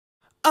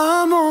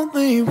I'm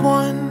only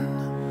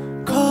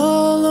one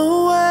call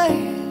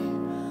away.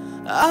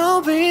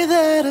 I'll be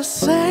there to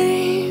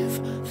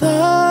save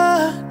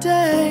the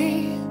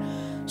day.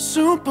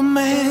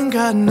 Superman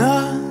got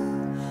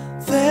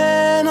nothing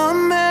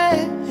on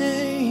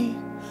me.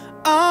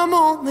 I'm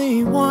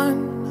only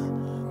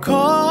one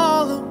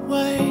call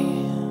away.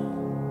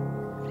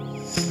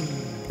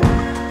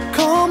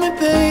 Call me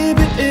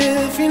baby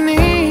if you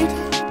need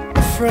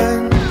a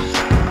friend.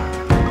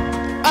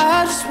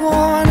 I just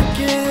wanna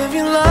give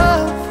you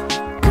love.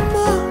 Come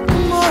on,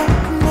 come on,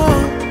 come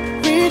on.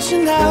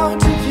 Reaching out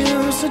to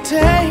you, so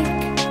take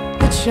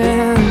a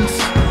chance.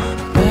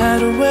 No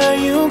matter where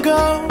you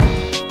go,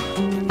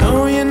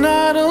 know you're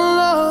not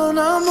alone.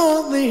 I'm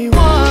only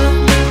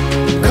one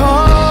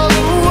call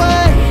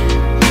away.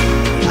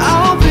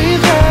 I'll be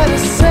there to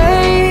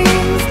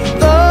save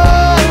the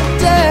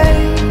day.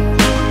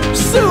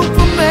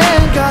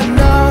 Superman got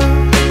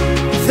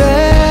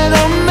nothing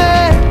on me.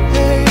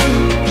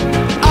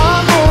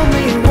 I'm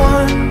only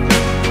one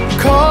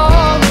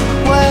call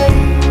away.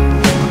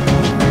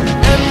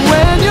 And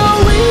when you're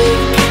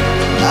weak,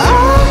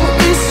 I'll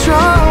be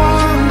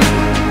strong.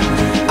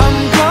 I'm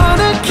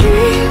gonna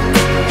keep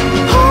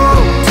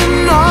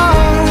holding on.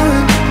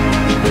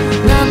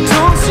 Now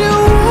don't you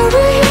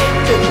worry,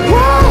 it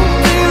won't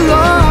be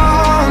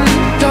long,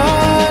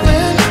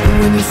 darling.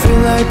 When you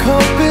feel like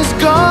hope is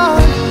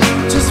gone,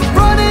 just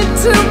run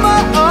into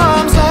my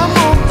arms. I'm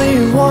only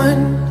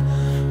one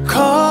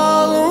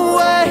call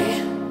away.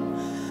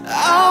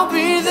 I'll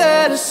be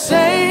there to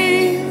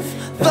save